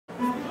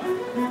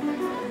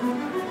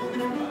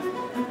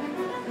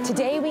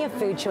Today we have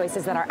food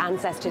choices that our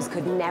ancestors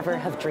could never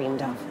have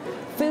dreamed of.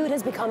 Food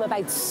has become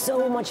about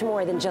so much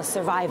more than just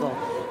survival,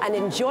 and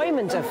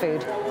enjoyment of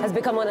food has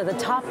become one of the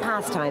top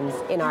pastimes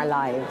in our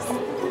lives.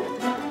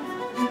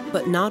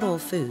 But not all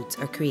foods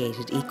are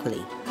created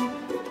equally.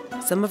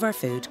 Some of our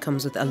food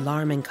comes with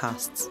alarming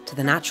costs to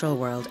the natural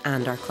world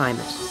and our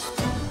climate.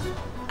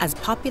 As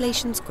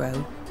populations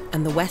grow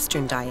and the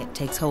Western diet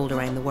takes hold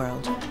around the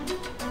world,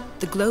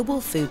 the global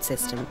food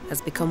system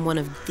has become one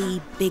of the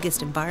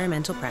biggest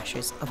environmental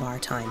pressures of our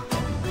time.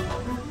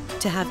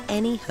 To have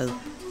any hope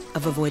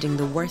of avoiding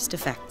the worst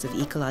effects of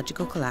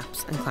ecological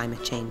collapse and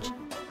climate change,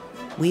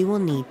 we will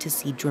need to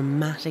see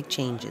dramatic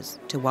changes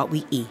to what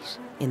we eat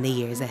in the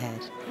years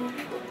ahead.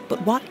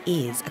 But what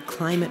is a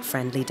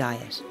climate-friendly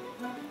diet?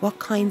 What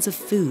kinds of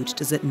food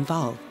does it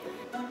involve?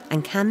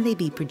 And can they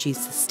be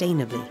produced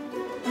sustainably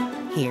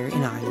here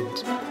in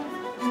Ireland?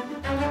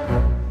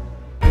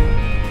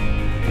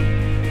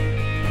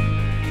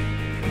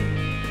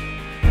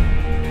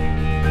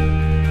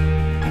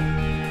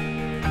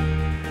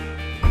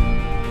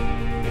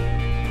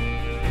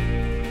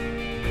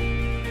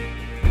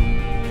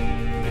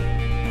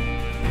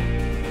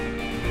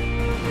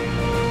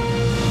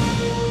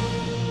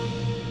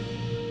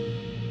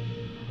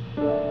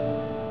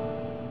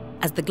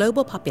 As the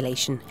global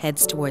population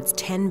heads towards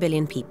 10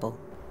 billion people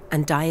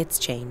and diets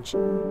change,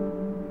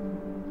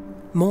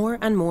 more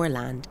and more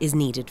land is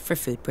needed for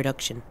food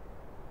production.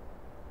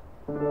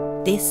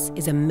 This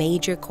is a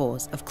major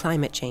cause of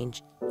climate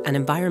change and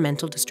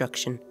environmental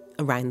destruction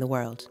around the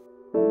world.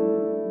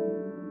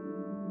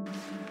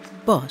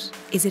 But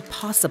is it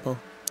possible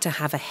to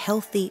have a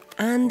healthy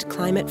and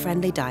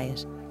climate-friendly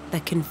diet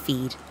that can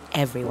feed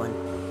everyone?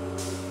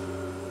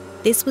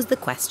 This was the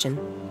question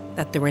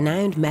that the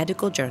renowned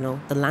medical journal,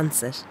 The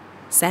Lancet,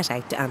 set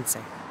out to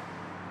answer.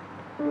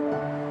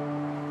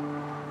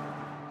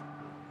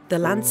 The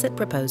Lancet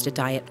proposed a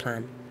diet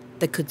plan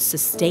that could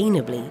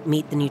sustainably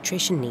meet the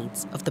nutrition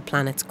needs of the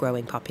planet's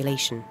growing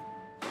population.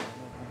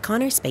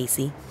 Conor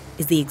Spacey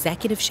is the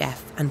executive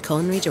chef and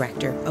culinary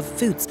director of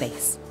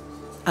Foodspace,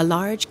 a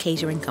large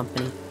catering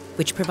company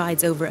which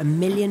provides over 1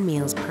 million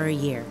meals per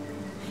year,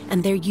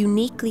 and they're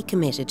uniquely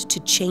committed to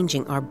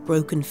changing our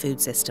broken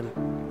food system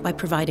by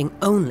providing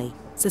only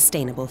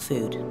sustainable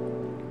food.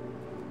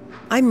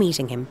 I'm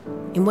meeting him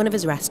in one of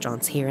his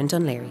restaurants here in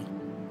Dún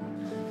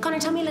Laoghaire. Conor,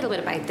 tell me a little bit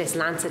about this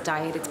Lancet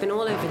diet. It's been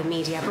all over the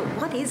media, but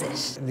what is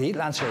it? The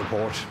Lancet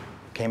report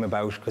came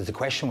about because the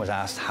question was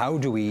asked, how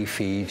do we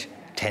feed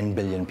 10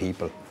 billion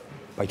people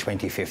by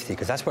 2050?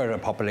 Because that's where the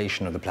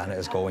population of the planet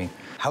is going.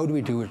 How do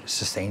we do it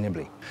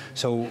sustainably?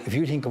 So if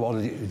you think of all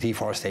the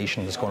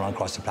deforestation that's going on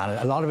across the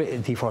planet, a lot of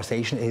it,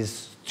 deforestation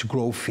is to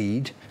grow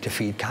feed, to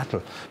feed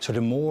cattle. So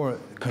the more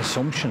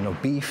consumption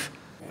of beef,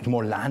 the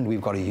more land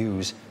we've got to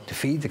use to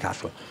feed the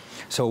cattle.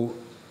 So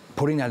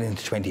putting that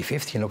into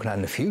 2050 and looking at it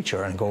in the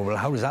future and go, well,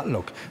 how does that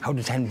look? How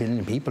do 10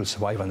 billion people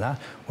survive on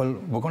that? Well,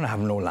 we're going to have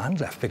no land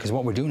left because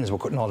what we're doing is we're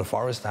cutting all the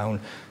forests down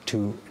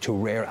to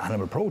rare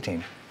animal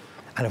protein.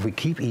 And if we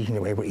keep eating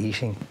the way we're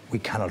eating, we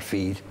cannot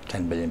feed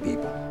 10 billion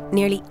people.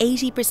 Nearly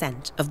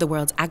 80% of the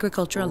world's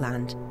agricultural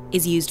land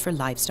is used for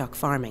livestock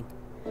farming.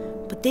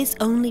 But this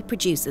only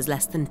produces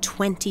less than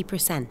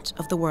 20%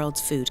 of the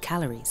world's food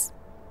calories.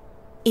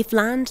 If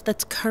land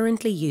that's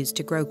currently used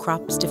to grow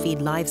crops to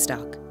feed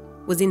livestock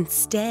was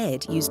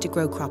instead used to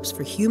grow crops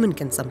for human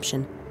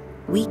consumption,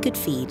 we could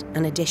feed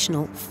an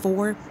additional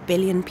 4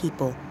 billion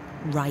people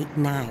right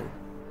now.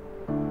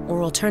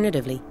 Or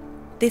alternatively,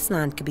 this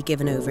land could be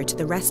given over to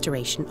the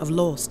restoration of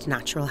lost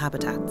natural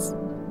habitats.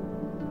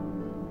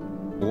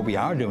 What we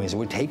are doing is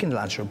we're taking the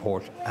Lancet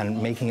report and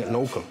making it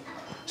local.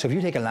 So if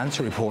you take a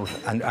Lancet report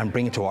and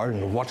bring it to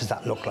Ireland, what does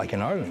that look like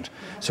in Ireland?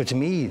 So to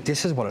me,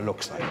 this is what it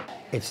looks like.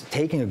 It's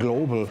taking a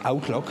global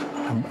outlook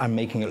and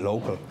making it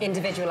local.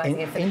 Individualising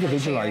it.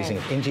 Individualising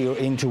it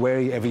into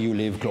wherever you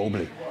live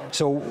globally.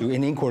 So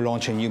in Inc we're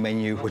launching a new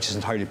menu which is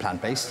entirely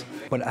plant-based,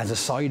 but as a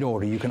side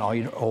order you can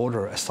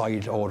order a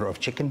side order of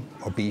chicken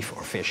or beef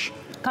or fish.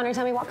 Conor,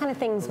 tell me, what kind of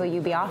things will you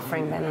be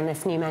offering then on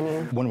this new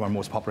menu? One of our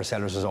most popular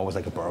sellers is always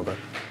like a burger,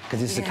 because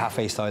this is a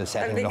cafe-style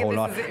setting and the whole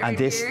lot. And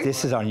this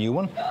is our new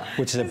one,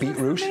 which is a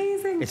beetroot.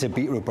 It's a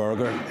beetroot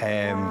burger,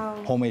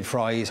 homemade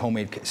fries,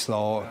 homemade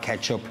slaw,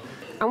 ketchup.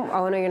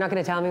 Oh no, you're not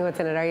going to tell me what's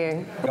in it, are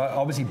you?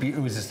 Obviously,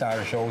 beetroot is the star of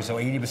the show, so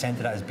 80% of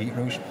that is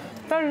beetroot.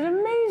 That is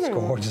amazing. It's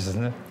gorgeous,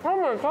 isn't it? Oh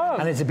my God.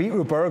 And it's a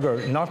beetroot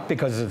burger, not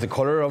because of the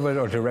colour of it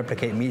or to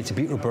replicate meat. It's a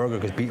beetroot burger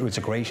because beetroots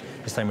are great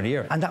this time of the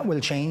year. And that will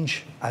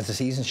change as the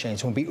seasons change.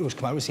 So when beetroots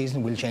come out of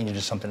season, we'll change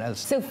into something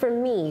else. So for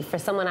me, for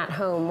someone at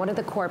home, what are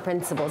the core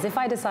principles? If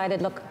I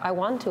decided, look, I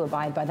want to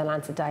abide by the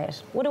Lancet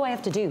diet, what do I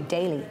have to do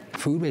daily?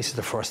 Food waste is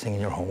the first thing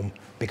in your home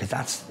because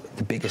that's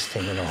the biggest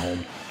thing in your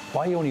home.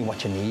 Buy only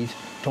what you need.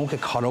 Don't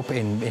get caught up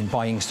in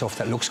buying stuff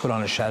that looks good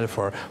on a shelf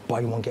or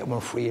buy one, get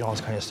one free and all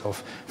this kind of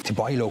stuff. To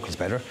buy local is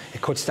better.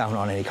 It cuts down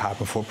on any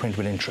carbon footprint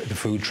within the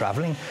food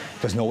travelling.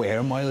 There's no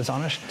air miles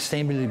on it.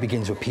 Sustainability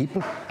begins with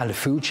people and the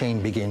food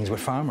chain begins with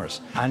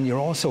farmers. And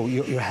you're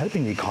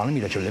helping the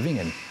economy that you're living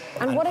in.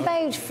 And what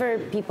about for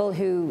people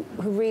who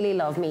really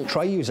love meat?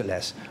 Try use it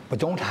less, but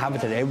don't have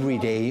it that every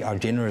day our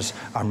dinners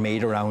are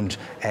made around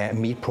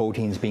meat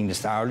proteins being the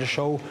star of the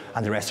show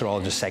and the rest are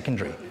all just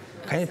secondary.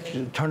 Kind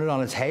of turn it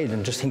on its head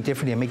and just think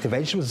differently and make the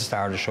vegetables the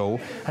star of the show.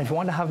 And if you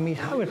want to have meat,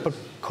 have it, but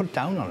cut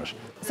down on it.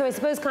 So I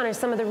suppose, Conor,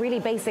 some of the really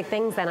basic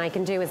things then I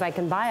can do is I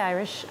can buy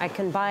Irish, I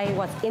can buy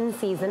what's in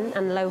season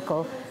and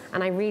local,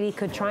 and I really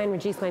could try and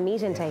reduce my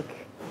meat intake.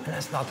 And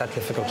that's not that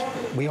difficult.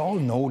 We all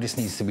know this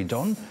needs to be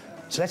done,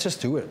 so let's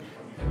just do it.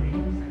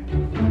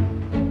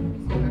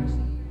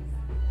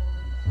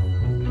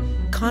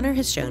 Conor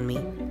has shown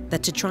me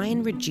that to try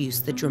and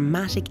reduce the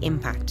dramatic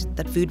impact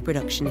that food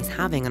production is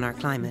having on our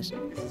climate,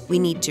 we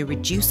need to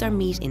reduce our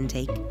meat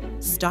intake,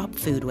 stop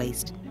food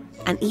waste,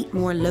 and eat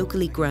more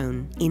locally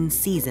grown,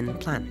 in-season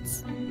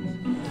plants.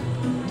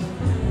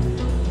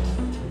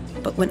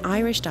 But when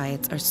Irish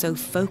diets are so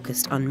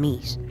focused on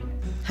meat,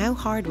 how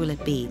hard will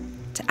it be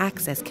to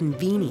access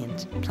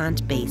convenient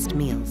plant-based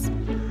meals?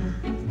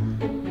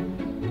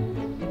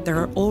 There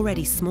are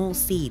already small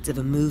seeds of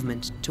a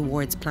movement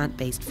towards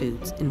plant-based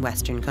foods in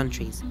Western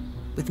countries,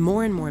 with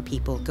more and more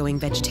people going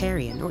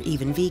vegetarian or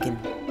even vegan.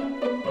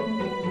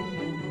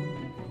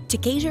 To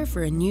cater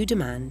for a new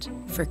demand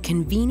for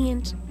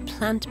convenient,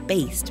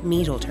 plant-based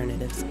meat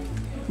alternatives,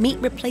 meat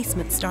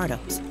replacement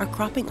startups are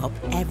cropping up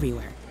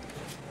everywhere.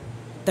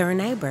 There are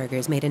now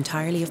burgers made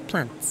entirely of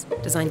plants,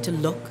 designed to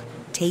look,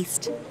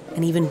 taste,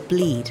 and even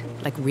bleed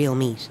like real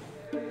meat.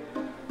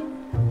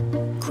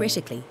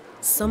 Critically,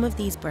 some of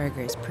these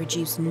burgers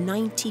produce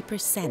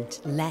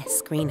 90%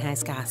 less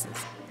greenhouse gases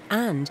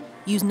and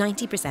use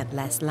 90%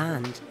 less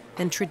land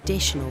than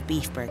traditional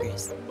beef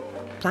burgers.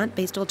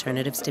 Plant-based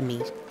alternatives to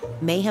meat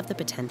may have the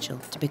potential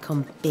to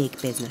become big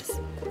business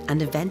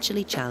and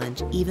eventually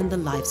challenge even the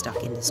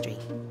livestock industry.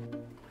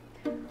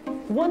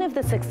 One of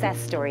the success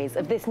stories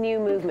of this new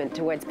movement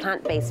towards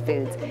plant-based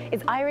foods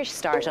is Irish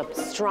startup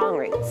Strong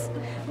Roots.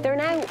 They're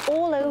now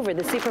all over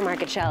the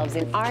supermarket shelves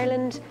in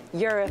Ireland,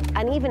 Europe,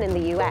 and even in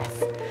the US.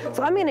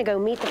 So I'm going to go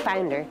meet the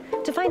founder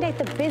to find out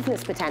the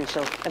business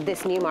potential of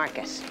this new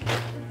market.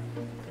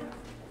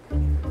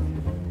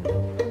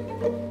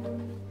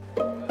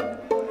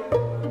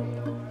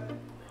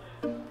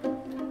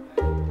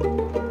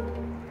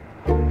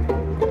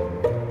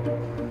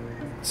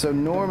 So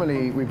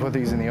normally we put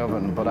these in the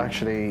oven, but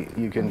actually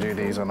you can do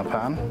these on a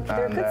pan.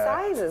 They're good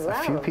size as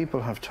well. A few people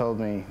have told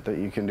me that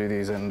you can do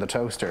these in the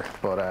toaster,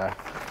 but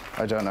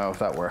I don't know if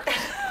that works.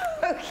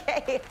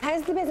 Okay.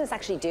 How's the business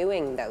actually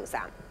doing though,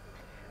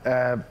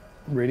 Sam?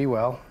 Really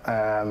well.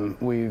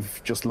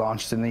 We've just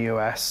launched in the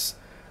US.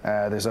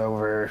 There's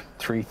over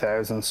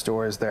 3,000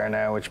 stores there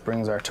now, which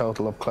brings our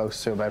total up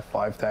close to about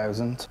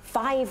 5,000.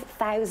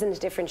 5,000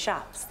 different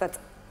shops. That's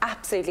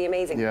absolutely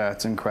amazing. Yeah,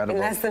 it's incredible. In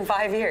less than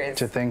 5 years.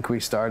 To think we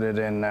started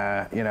in,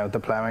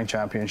 the ploughing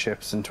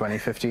championships in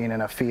 2015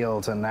 in a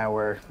field, and now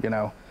we're,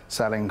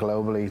 selling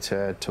globally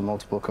to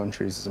multiple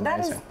countries is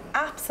amazing. That is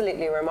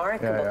absolutely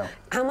remarkable. Yeah.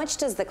 How much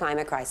does the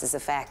climate crisis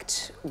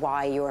affect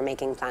why you're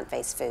making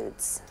plant-based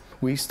foods?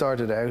 We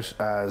started out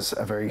as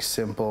a very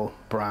simple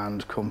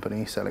brand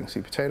company selling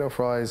sweet potato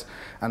fries,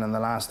 and in the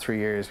last 3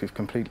 years we've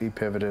completely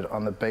pivoted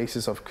on the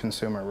basis of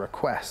consumer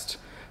request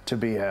to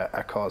be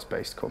a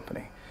cause-based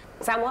company.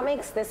 Sam, what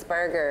makes this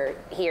burger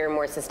here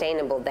more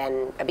sustainable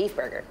than a beef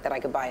burger that I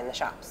could buy in the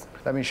shops?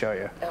 Let me show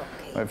you.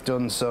 Okay. I've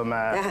done some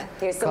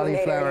Here's some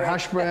cauliflower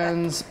hash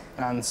browns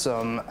and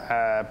some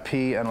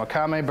pea and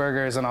wakame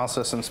burgers, and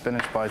also some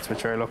spinach bites,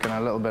 which are looking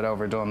a little bit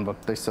overdone, but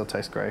they still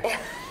taste great.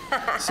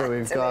 So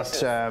we've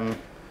got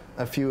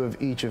a few of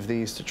each of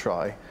these to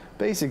try.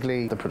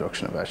 Basically, the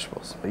production of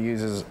vegetables. It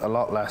uses a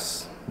lot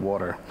less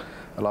water,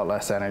 a lot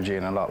less energy,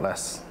 and a lot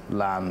less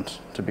land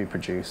to be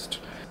produced.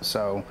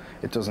 So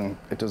it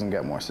doesn't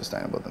get more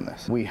sustainable than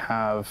this. We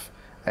have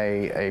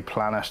a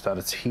planet that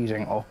it's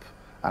heating up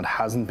and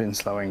hasn't been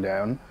slowing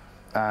down,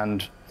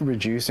 and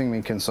reducing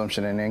meat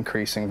consumption and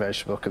increasing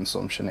vegetable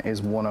consumption is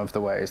one of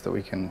the ways that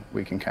we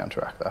can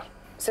counteract that.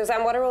 So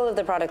Sam, what are all of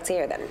the products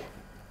here then?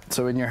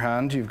 So in your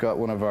hand, you've got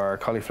one of our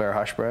cauliflower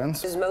hash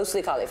browns. This is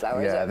mostly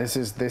cauliflower, yeah, is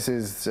it? this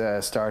is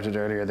started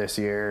earlier this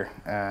year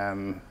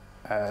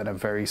at a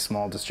very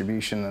small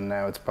distribution, and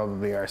now it's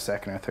probably our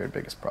second or third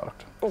biggest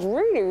product. It's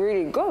really,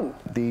 really good.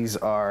 These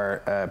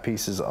are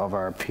pieces of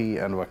our pea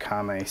and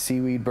wakame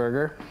seaweed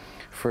burger.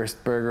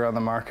 First burger on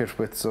the market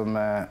with some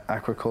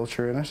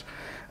aquaculture in it.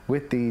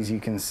 With these, you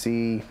can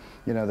see,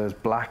 those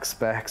black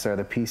specks are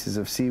the pieces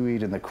of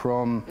seaweed in the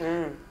crumb.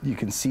 You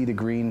can see the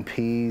green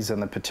peas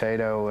and the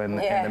potato in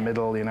the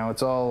middle.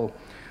 It's all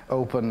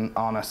open,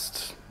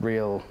 honest,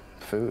 real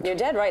food. You're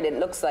dead right. It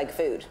looks like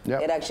food.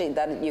 Yep. It actually,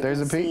 there's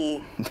a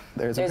pea.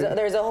 There's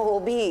a whole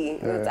pea.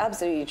 Yeah. It's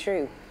absolutely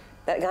true.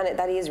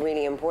 That is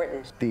really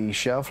important. The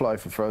shelf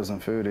life of frozen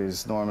food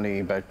is normally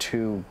about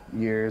 2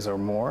 years or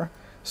more.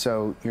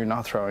 So you're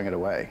not throwing it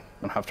away.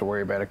 You don't have to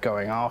worry about it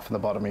going off in the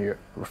bottom of your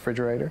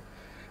refrigerator.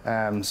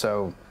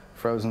 So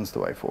frozen's the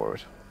way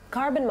forward.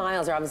 Carbon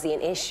miles are obviously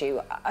an issue.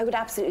 I would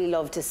absolutely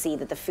love to see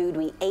that the food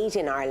we ate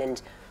in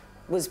Ireland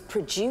was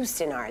produced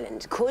in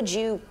Ireland. Could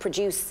you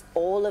produce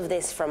all of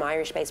this from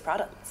Irish-based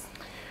products?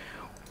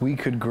 We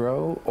could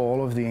grow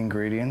all of the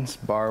ingredients,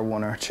 bar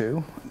one or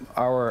two.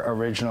 Our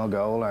original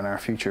goal and our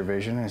future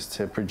vision is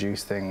to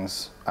produce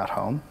things at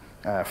home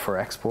for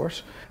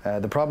export.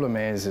 The problem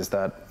is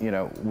that, you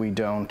know, we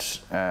don't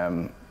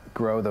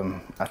grow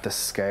them at the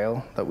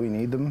scale that we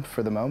need them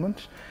for the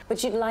moment.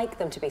 But you'd like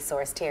them to be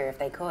sourced here if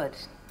they could?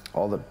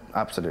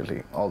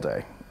 Absolutely, all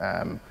day.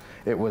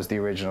 It was the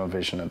original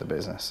vision of the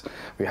business.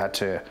 We had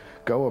to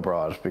go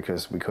abroad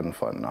because we couldn't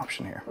find an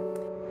option here.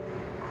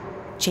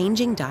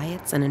 Changing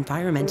diets and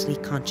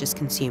environmentally conscious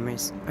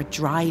consumers are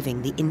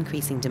driving the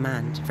increasing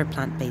demand for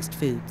plant-based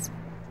foods.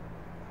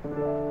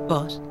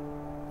 But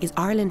is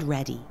Ireland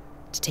ready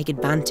to take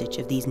advantage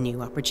of these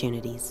new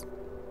opportunities?